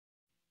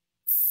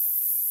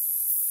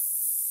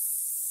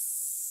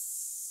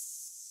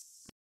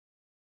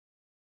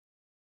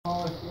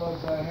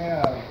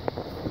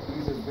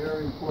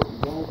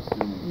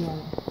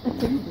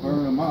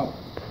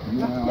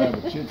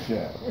chit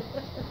chat.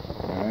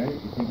 All right, you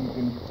think you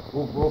can?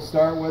 We'll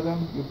start with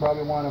them. You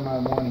probably want them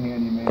on one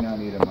hand. You may not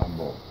need them on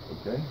both.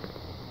 Okay?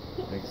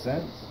 Make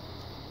sense?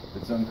 If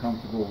it's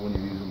uncomfortable when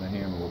you're using the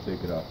hammer, we'll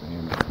take it off the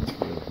hammer.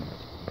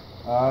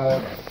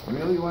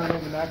 Really? You want to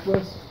make a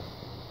necklace?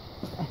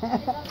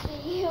 It's up to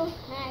you. I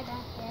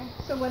got there.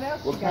 So what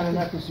else? What kind of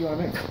necklace do you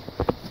want to make? You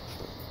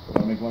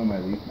want to make one of my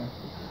leaf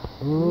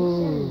necklaces?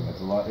 Ooh.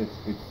 That's a lot. It's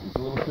a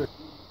little tricky.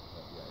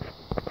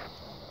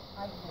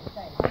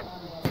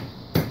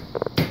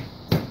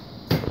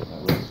 That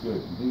looks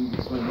good. You think you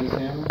can swing this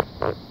hammer?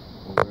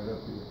 Hold right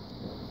up here.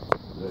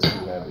 That's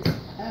too heavy.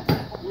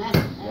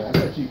 Yeah, I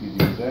bet you could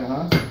use that,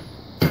 huh?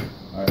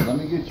 All right, let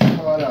me get you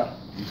caught up.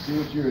 You see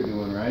what you're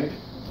doing, right?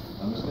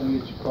 I'm just going to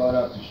get you caught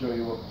up to show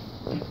you what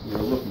you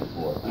were looking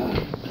for. No.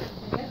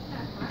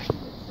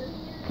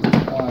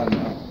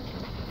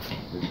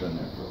 They've done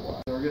that for a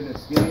while. So we're getting it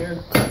skinnier.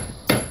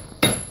 All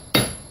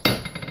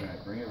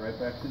right, bring it right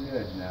back to the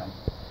edge now.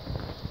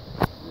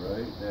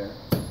 Right there.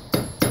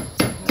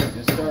 And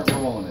just start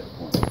rolling it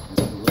for me.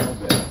 Just a little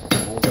bit.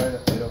 Hold right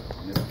up. Get a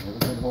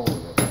good hold of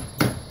it.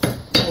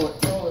 Roll it,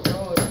 roll it,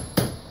 roll it.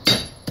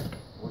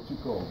 Or too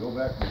cold. Go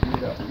back and heat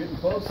it up. We're getting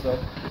close though.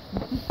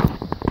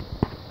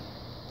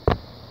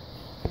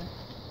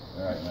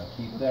 Alright, now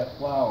keep that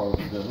flower,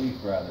 the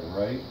leaf rather,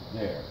 right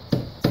there.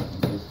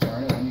 And just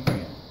turn it when you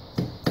can.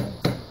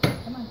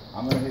 Come on.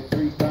 I'm going to hit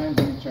 3 times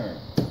and you turn.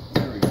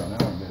 There we go, now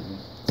we're in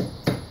business.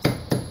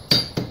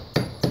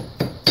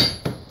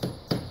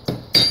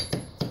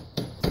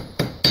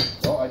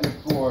 Oh, I did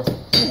 4.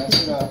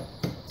 Mess it up.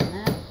 Oh,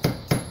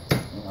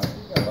 I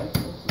think I like the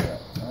looks of that.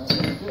 Alright,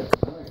 very good.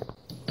 Alright.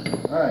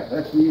 Alright,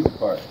 that's the easy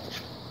part.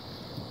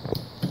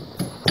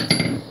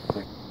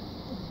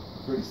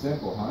 Pretty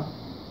simple, huh?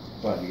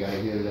 But you got to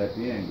hit it at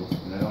the angle,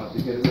 and I don't have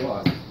to hit it a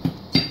lot,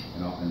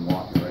 and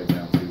walk it right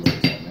down through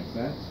like that. Make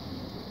sense?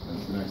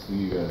 That's the next thing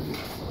you got to do.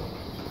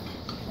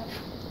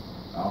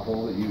 I'll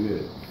hold it, you hit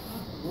it.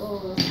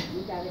 Whoa,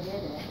 you gotta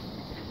hit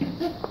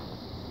it.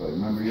 But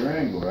remember your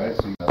angle, right?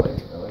 So I like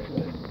it. I like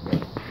that.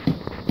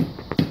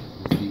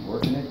 Just keep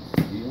working it.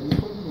 See where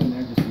you're putting it in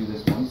there. Just do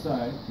this one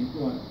side. Keep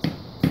doing it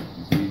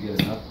until you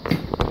get enough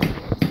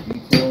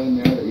detail in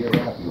there that you're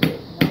happy with.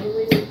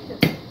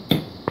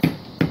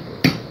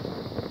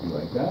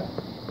 That.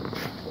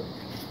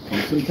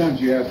 And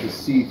sometimes you have to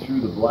see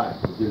through the black,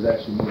 but there's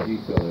actually more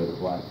detail there, the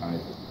black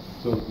hides it.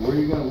 So where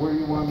do you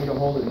want me to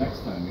hold it next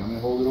time? You want me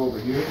to hold it over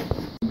here?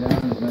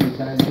 Down as many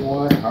times as you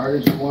want, hard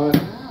as you want.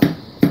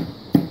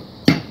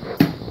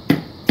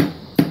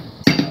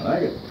 I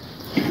like it.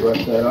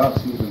 Brush that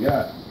off, see what we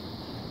got.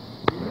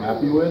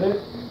 Happy with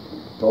it?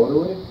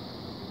 Totally?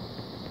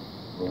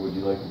 Or would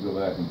you like to go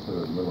back and put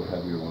a little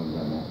heavier one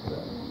on that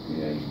side?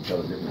 Yeah, you can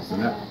tell the difference. So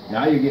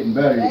now you're getting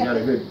better.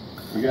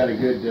 You got a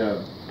good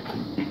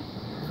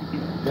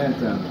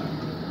dent on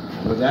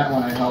that. With that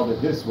one, I held it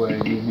this way,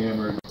 and you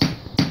hammered. So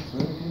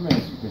if you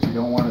miss, because you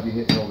don't want to be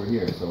hitting over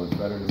here, so it's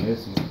better to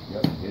miss and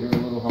hit her a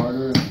little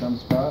harder in some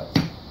spots. I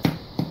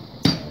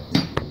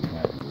think you'll be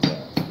happy with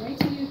that. Wait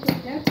till you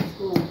take that to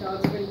school and tell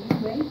everybody you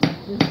made that.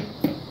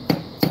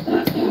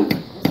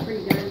 That's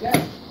pretty darn good.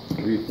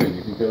 What do you think?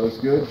 You think that looks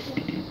good?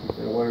 Take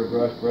that wire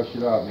brush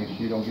it off. Make sure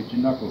you don't get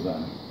your knuckles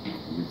on it.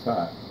 It's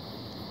hot.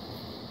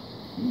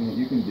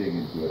 You can dig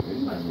into it.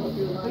 It's not really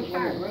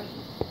good.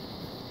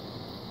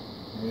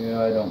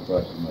 Yeah, I don't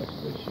brush as much as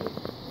I should.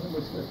 That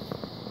looks good.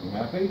 You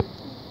happy?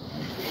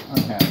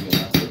 I'm happy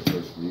enough for the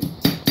first leaf.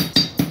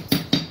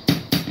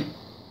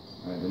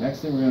 Alright, the next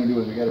thing we're going to do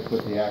is we got to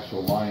put the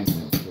actual lines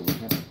in. So we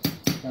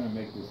kind of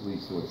make this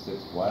leaf so it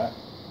sits flat.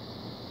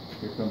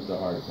 Here comes the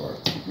hard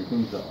part. Here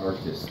comes the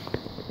artist.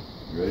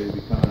 You ready to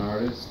become an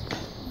artist?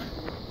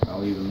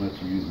 I'll even let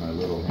you use my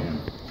little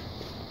hammer.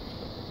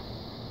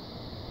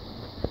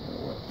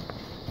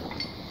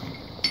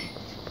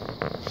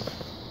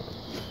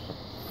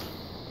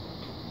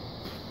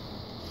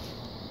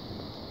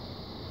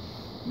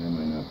 That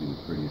might not be the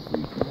prettiest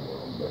leaf in the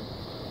world, but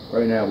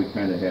right now we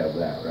kind of have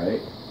that, right?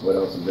 What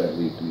else does that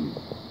leaf need?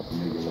 To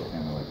make it look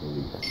kind of like a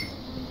leaf.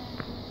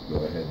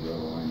 Go ahead, draw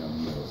the line down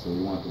the middle. So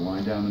we want the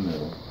line down the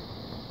middle.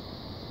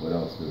 What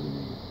else does it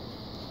need?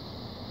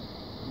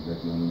 Is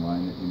that the only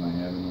line that you might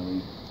have in the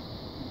leaf?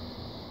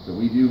 So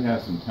we do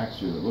have some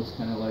texture that looks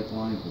kind of like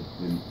lines,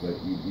 but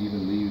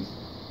even leaves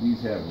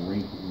have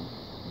wrinkles.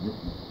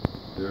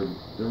 They're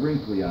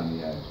wrinkly on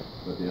the edge,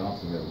 but they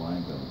also have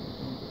lines on them.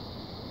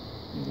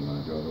 You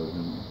want to draw those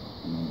in?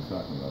 You know what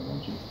I'm talking about,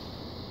 don't you?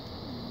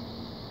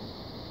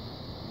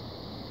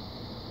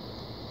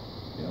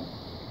 Yeah.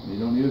 You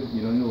don't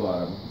need a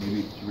lot of them.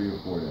 Maybe 3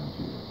 or 4 down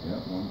too. Yeah,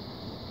 1.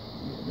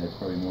 Yeah, that's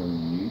probably more than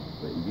you need,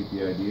 but you get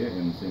the idea,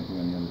 and the same thing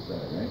on the other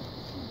side, right?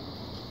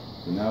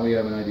 So now we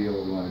have an idea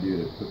what we want to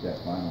do to put that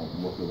final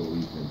look of the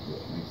leaf into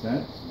it. Make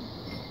sense?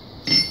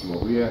 So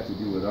what we have to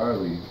do with our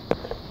leaf,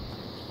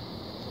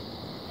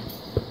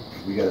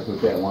 we got to put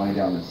that line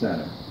down the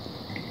center.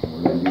 And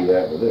we're going to do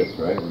that with this,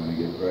 right? We're going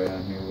to get it right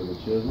on here with a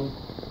chisel.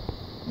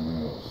 And we're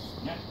going to go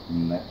snap.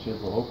 And that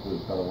chisel hopefully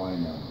will cut a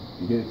line down.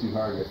 If you hit it too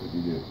hard, guess what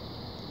you do?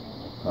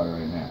 Cut it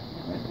right in half.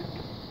 Right?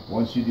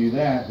 Once you do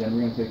that, then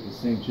we're going to take the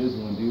same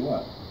chisel and do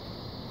what?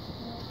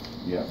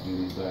 Yep, do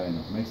these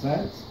diagonals. Make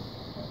sense?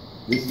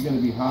 This is going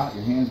to be hot,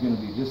 your hand's going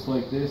to be just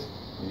like this,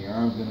 and your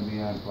arm's going to be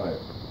on fire.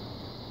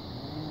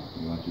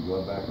 You want your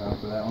glove back on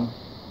for that one?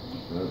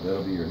 So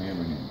that'll be your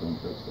hammer hand, don't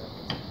touch that.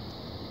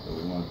 So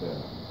we want that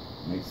on.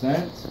 Make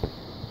sense?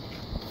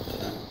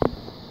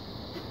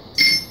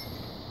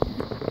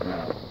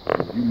 Now,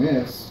 if you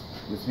miss,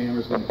 this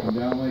hammer's going to come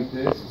down like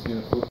this, it's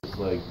going to focus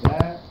like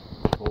that,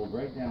 hold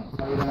right down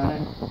tight on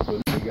it, so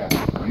there you got it.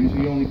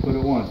 Usually you only put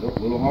it once. Oh, a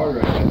little harder,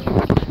 I got you.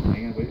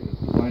 Hang on, wait,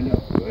 let's line up.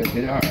 Go ahead,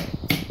 hit it hard.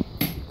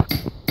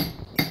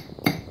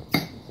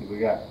 Let's see what we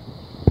got.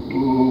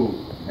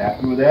 Ooh,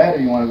 happy with that, or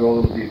you want to go a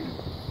little deeper?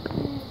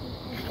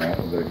 Alright,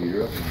 we'll go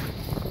heater up.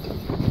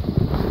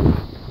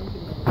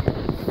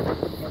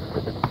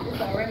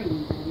 It's already in.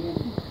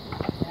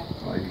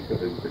 Well, you could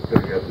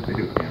have got the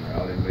video camera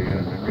out, anybody got a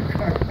memory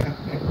card?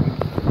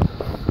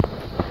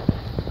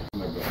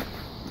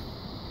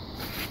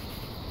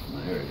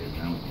 There it is,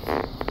 now we can see it.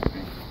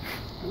 Right.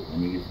 Let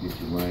me just get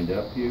you lined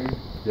up here.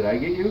 Did I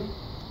get you?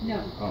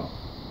 No. Oh.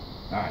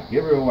 Alright,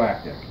 give her a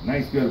whack there.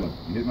 Nice, good one.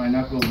 You hit my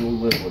knuckles, we'll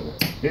live with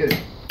it. Hit it.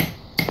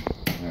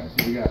 Alright,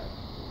 see what we got.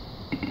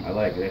 I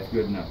like it, that's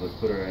good enough. Let's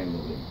put our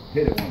angles in.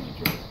 Hit it once you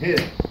try. Hit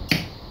it.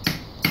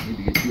 I need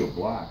to get you a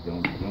block,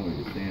 don't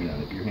need to stand on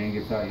it. If your hand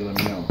gets out, you let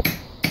me know.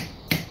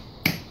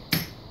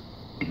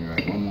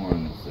 Alright, one more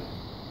on this side.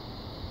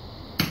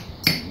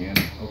 Hand,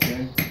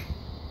 okay?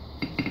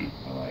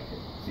 I like it.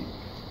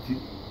 See,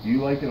 do you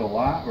like it a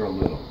lot or a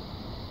little?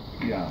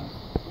 Be honest.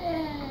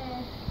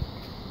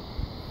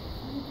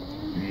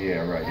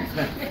 Yeah, right.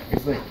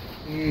 It's like,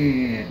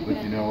 but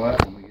you know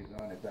what? When we get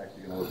done, it's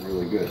actually going to look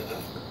really good.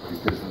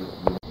 Because go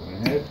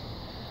ahead.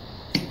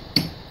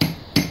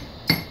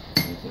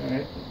 That's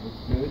alright. That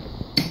looks good.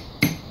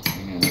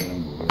 Hang on, let them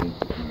move it into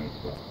the right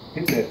spot.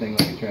 Hit that thing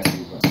like you're trying to do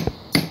something.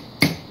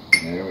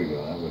 There we go.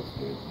 That looks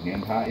good.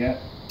 Hand hot yet?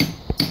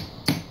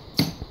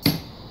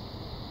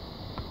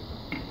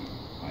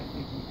 I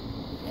think we can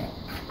move with that.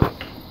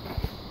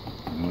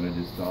 You know what I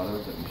just thought of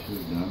that we should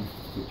have done?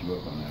 Put you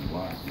up on that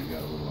block so you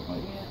got a little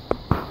height.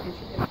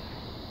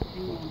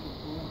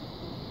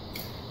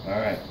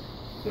 Alright,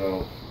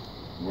 so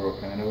we're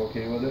kind of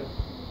okay with it.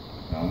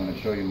 Now I'm going to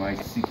show you my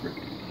secret.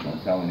 Don't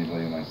tell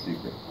anybody my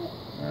secret.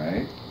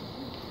 Alright?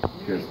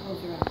 Because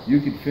you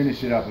could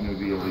finish it up and it would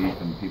be a leaf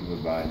and people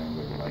would buy it and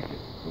everybody would like it.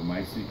 But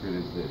my secret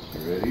is this.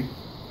 You ready?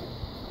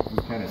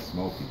 It's kind of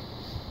smoky.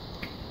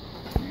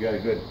 You got a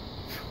good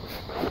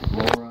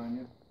blower on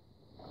you?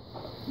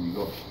 Here you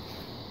go.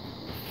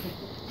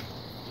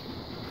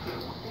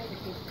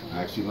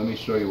 Actually, let me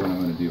show you what I'm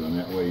going to do, and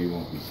that way you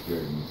won't be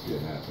scared when you see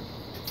it happen.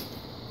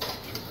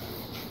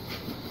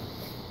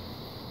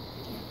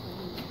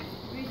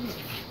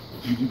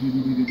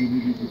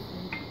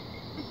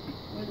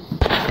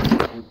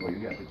 Well, you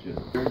got the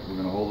chisel. We're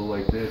going to hold it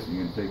like this.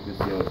 You're going to take this,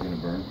 see how it's going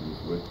to burn through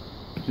this wood.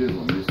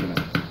 Chisel. You're just going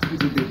to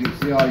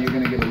see how you're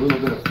going to get a little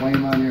bit of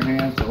flame on your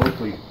hand. So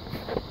hopefully,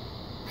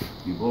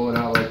 you blow it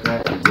out like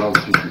that. Your gloves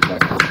should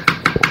protect it.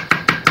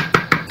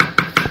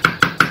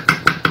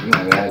 You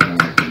don't have asthma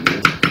like you do.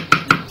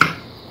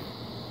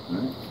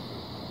 Alright?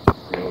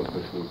 See how it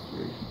puts those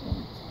serrations on.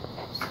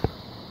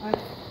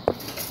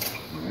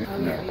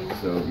 Alright, now,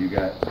 so you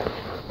got,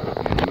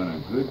 you want a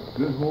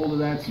good hold of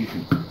that so you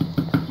can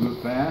do it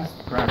fast.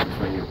 Practice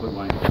right here. Put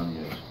lines down the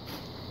edge.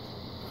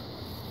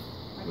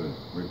 Good.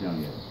 Right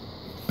down the edge.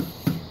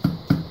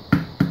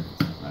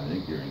 I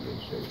think you're in good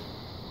shape.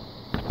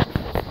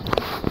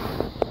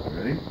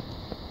 Ready?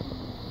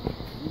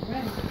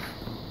 Ready.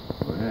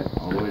 Go ahead.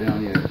 All the way down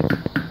the edge.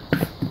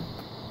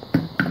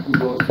 You can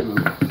go up to,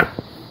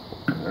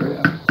 hurry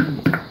up.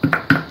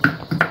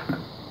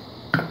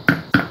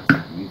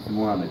 You need some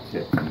more on the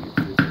tip. Can you get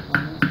to the tip on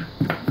that?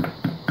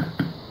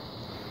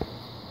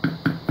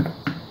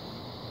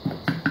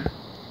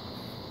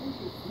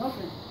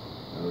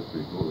 That looks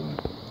pretty cool, doesn't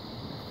it?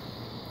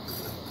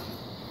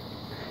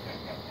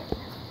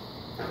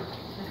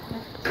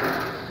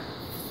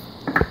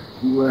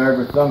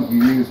 Whoever thunk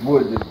you use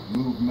wood to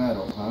move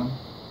metal, huh?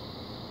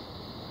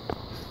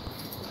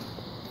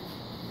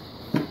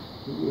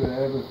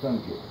 Whoever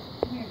thunk it?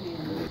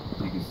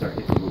 You can start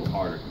hitting a little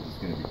harder because it's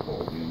going to be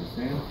cold. You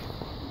understand?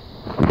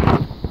 There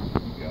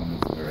you go.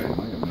 That's all right. I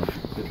might have enough to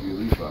tip your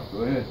leaf off. Go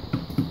ahead.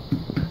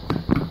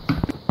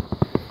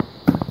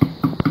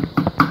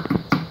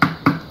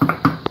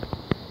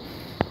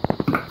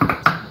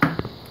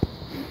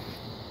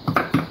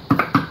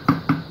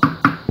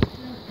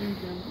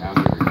 Now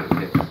give her a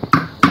hit.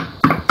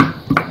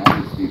 Now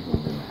these deep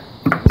ones in there.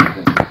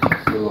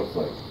 That's what it looks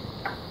like.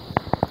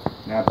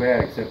 Not bad,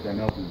 except I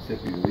melted the tip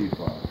of your leaf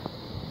off.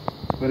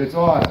 But it's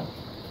autumn.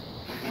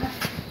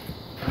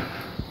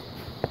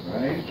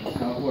 Right? That's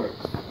how it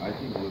works. I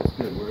think it looks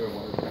good. We're at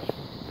water pressure.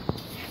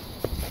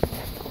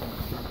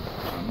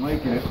 I'm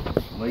liking it.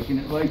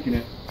 Liking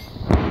it.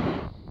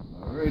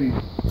 Alrighty.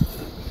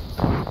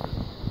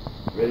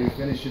 Ready to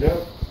finish it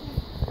up?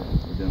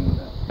 We're done with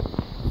that.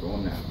 Go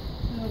on now.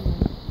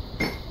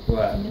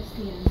 What?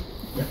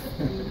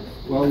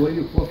 Well,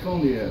 what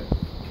phone do you have?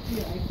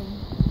 Your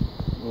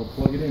iPhone. Well,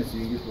 plug it in so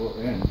you get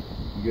the end.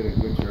 You get a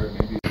good chart,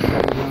 maybe.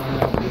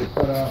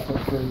 Cut off the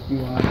first few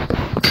on.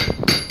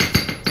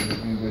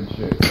 You're in good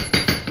shape.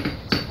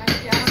 I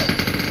doubt it.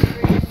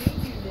 We're gonna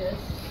need you this.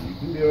 You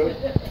can do it.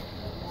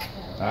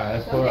 Alright,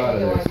 let's pull it out of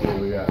there. See what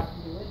we got.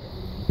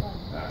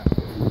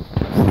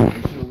 Alright.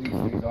 Make sure these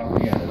things off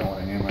the end. I don't want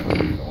to hammer the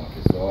leaf. I want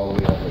this all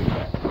the way up like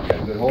that. You got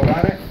a good hold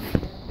on it?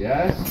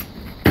 Yes?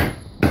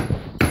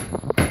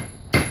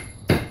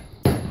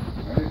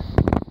 Alright.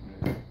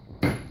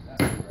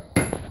 That's it, bro.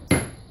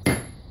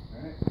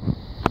 Alright.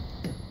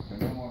 Turn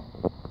no more.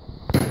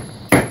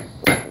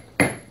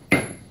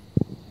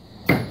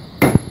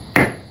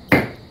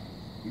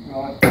 Keep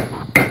going.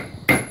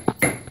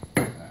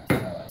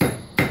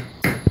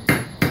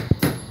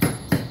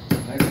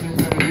 Next thing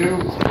we're going to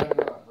do is cut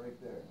it off right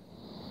there.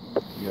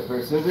 You got a pair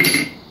of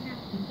scissors?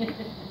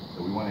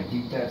 So we want to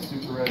heat that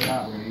super red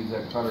knot. We're going to use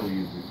that cutter we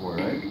used before,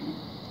 right?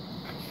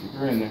 Keep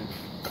her in there.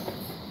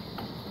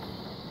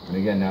 And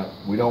again, now,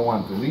 we don't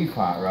want the leaf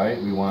hot,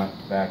 right? We want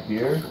back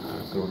here.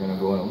 So we're going to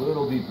go in a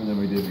little deeper than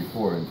we did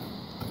before. And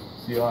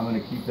see how I'm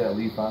going to keep that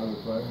leaf out of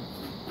the fire?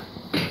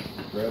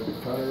 Grab the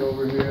cutter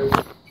over here.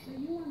 So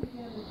you want to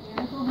get a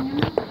mechanical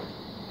hammer?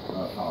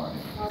 Power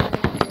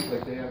hammer. Just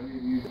like they have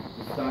you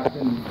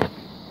Stockton,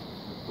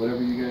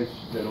 whatever you guys,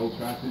 that old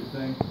tractor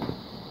thing,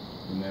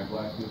 in that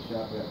blacksmith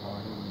shop, that power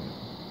hammer.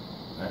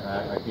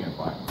 I can't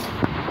find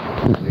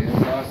it. Lay it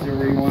across there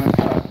where you want to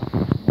cut.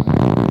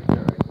 Right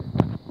there, right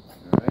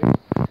there. Alright?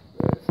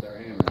 Good, start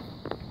hammering.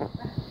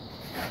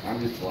 I'm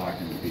just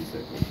blocking the piece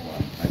that goes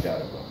along. I got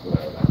it, though.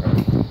 Whatever.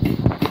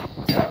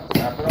 Yeah,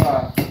 snap it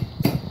off.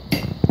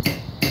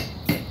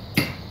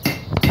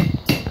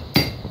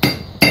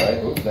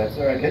 Alright, oops, that's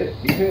alright. Hit it.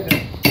 Keep hitting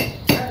it.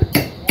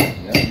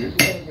 Yeah, you're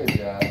doing a good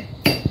job.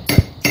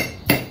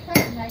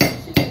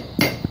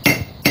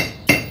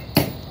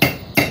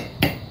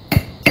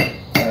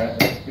 Alright,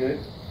 that's good.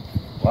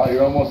 Wow,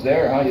 you're almost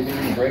there, huh? You think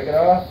you can break it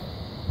off?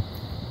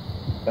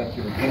 Bet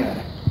you we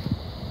can.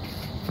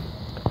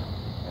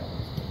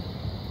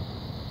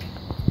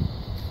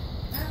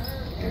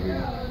 Here we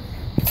go.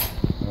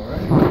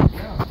 Alright,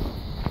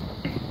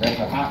 that's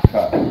a hot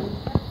cut.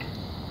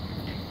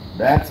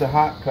 That's a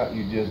hot cut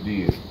you just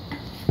did.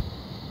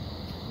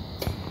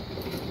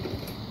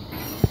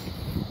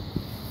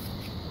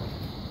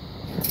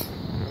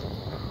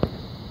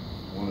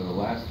 One of the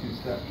last two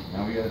steps.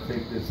 Now we got to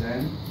take this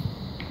end.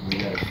 We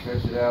got to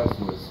stretch it out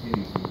so it's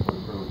skinny so we put a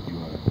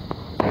curlicue on it.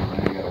 And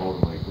then you got to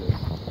hold it like this.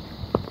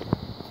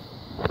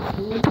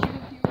 Wouldn't you,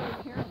 if you were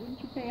a parent, wouldn't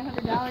you pay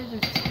 $100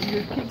 if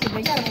your kids would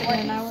make Yeah, but something what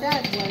an he hour?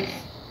 said was,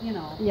 you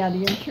know. Yeah, the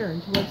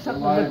insurance, what The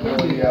something to give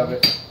liability you. of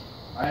it.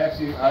 I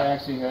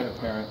actually had a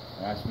parent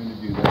ask me to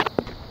do that.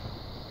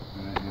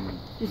 And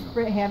Just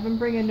have them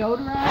bring a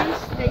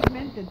notarized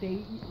statement that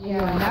they, you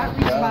are not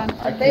Yeah,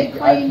 responsible. They I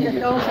claim can't that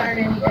get those that. aren't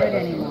any Right, good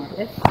that's anymore. what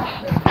It's,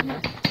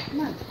 come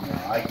on.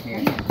 No, I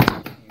can't.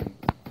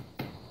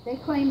 They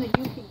claim that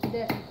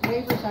that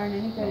waivers aren't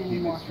any good I'll keep it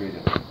anymore. straight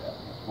up like that.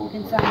 You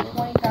can sign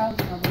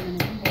 20,000 of them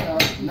and if you get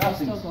out, you can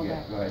Nothing's, still go yeah,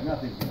 back. go ahead,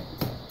 nothing's gonna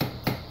be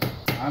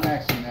done. I'm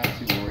actually not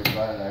too worried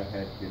about it. I've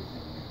had kids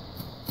in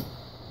here.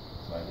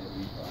 So I did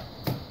be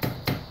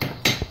fine.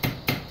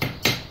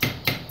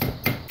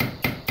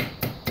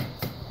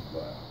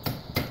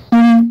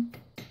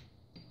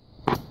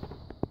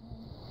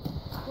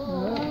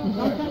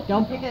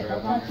 Don't pick it.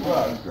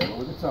 Grab it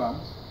with the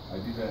tongs. I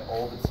do that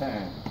all the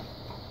time.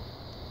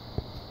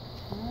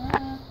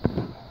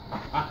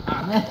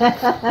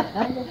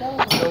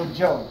 No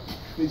joke.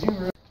 Did you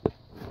really?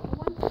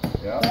 But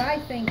Yeah. I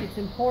think it's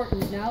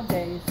important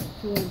nowadays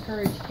to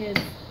encourage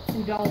kids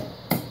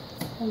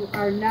who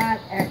are not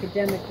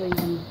academically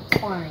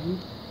inclined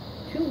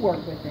to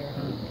work with their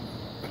hands.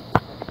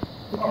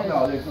 Oh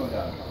no, there's no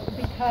doubt about it.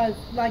 Because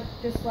like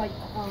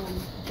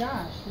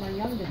Josh, my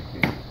youngest,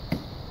 And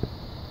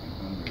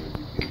undereducated at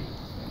the same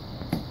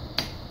time.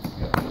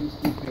 Yeah,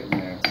 just keep hitting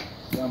there.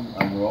 See,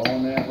 I'm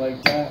rolling that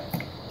like that.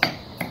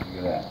 Look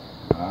at that.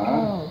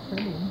 Oh,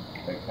 pretty.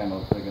 That kind of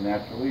looks like a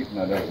natural leaf.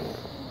 Now that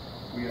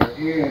we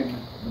are in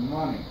the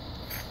money.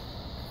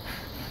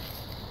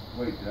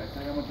 Wait, did I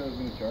say how much I was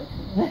going to charge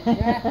for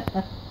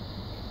that?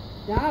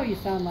 now you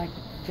sound like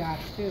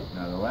Josh too.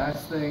 Now the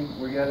last thing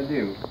we got to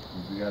do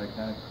is we got to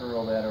kind of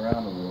curl that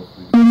around a little.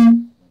 So we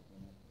can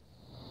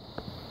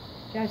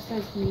Josh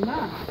says to me,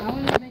 Mom, I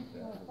want to make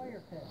you a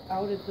fire pit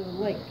out at the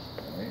lake.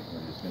 Alright,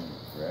 we're just going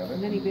to grab it.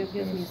 And then he we're just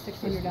gives gonna me a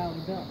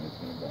 $600 bill. It's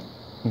going to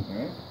bend.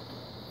 Alright?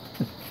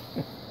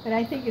 But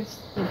I think it's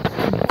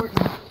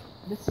important,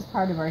 this is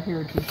part of our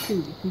heritage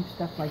too, to keep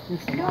stuff like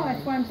this alive. No,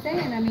 that's what I'm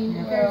saying. I mean,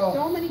 Well- there's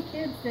so many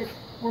kids that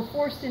were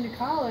forced into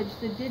college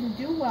that didn't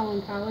do well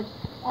in college.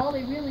 All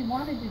they really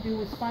wanted to do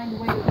was find a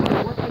way to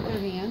either work with their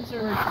hands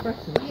or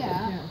express it.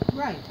 yeah,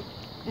 right.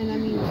 And I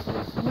mean,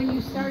 when you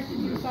start to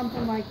do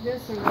something like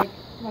this or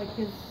like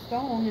his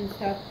stone and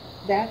stuff,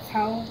 that's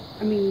how,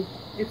 I mean,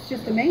 it's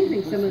just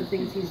amazing some of the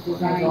things he's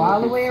designed. Go all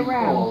the way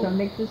around, so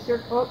make the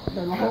circle,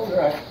 That's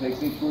alright.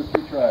 Takes me 2 or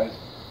 3 tries.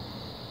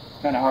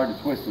 Kind of hard to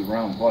twist with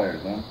round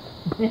pliers, huh?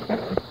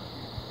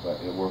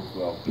 But it works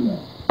well for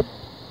that.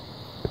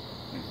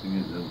 Next thing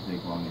is, it doesn't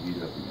take long to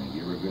heat up again.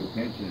 Give her a good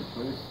pinch and a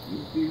twist.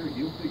 You'll figure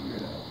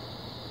it out.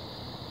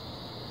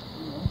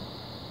 You know.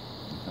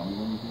 You tell me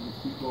when you think it's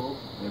too cold.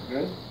 Is that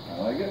good? I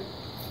like it.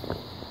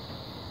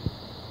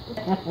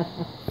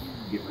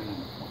 Get right on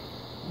the point.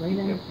 Right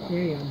on,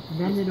 there you go,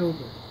 bend it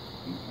over.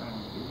 Keep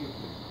trying. You'll get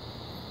there.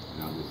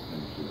 And I'll just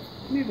finish it up.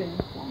 Come here, baby.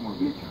 One more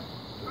good time.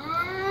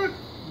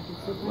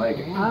 You Like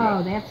it.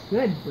 Oh, that's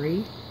good,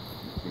 Bree.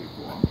 That's pretty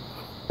cool.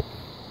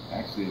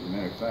 Actually, as a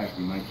matter of fact,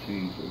 we might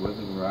change. It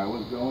wasn't where I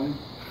was going,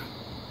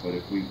 but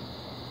if we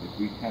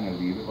kind of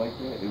leave it like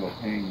that, it'll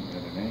hang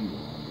at an angle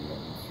when you go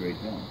straight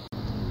down.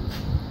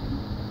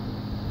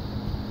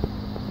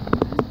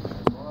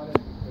 I bought it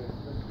because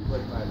this is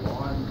like my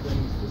lawn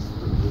things. This is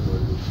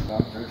the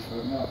first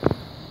foot up.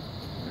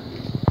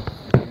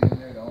 Get in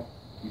there, don't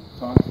keep the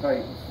tongue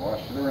tight. Just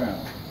wash it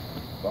around.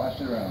 Wash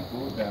it around.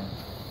 Cool it down.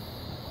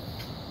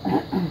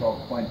 It's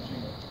called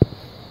clenching it.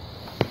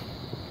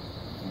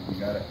 You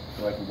got it.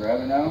 So I can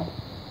grab it now?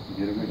 You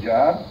did a good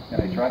job?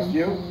 Can I trust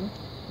you?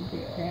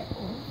 Yeah.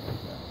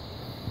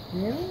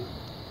 Really?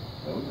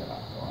 Those are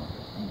hot. Go on.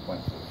 I'm going to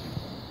clench those two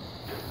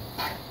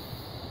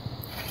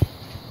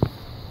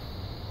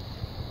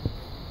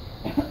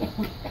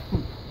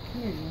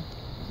Here you go.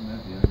 Isn't that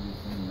the ugliest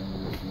thing I've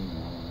ever seen in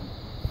all my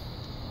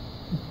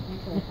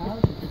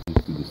life?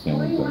 Just do the same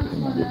exact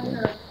thing I did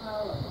there.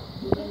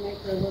 can make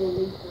her a little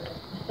looser.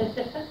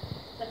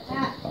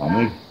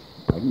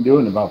 I can do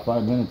it in about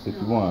 5 minutes if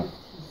you want.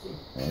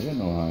 I got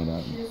no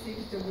hideout. She just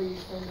seems to be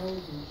so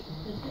nosy.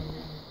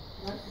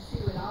 Wants to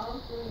see what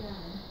all's going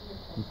on.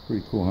 That's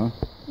pretty cool, huh?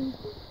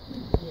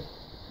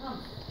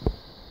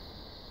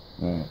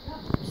 Alright,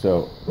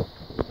 so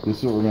this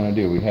is what we're going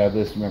to do. We have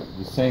this, remember,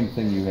 the same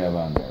thing you have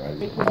on there, right?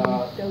 Make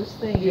her those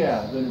things.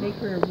 yeah, Make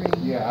her a ring.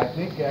 Yeah, I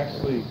think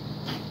actually,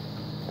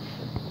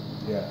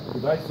 yeah,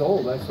 because I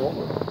sold them.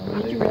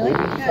 Did you really? They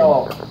didn't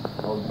sell,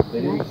 well,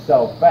 they didn't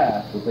sell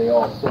fast, but they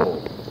all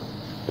sold.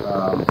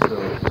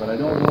 But I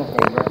don't know if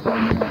I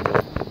recommend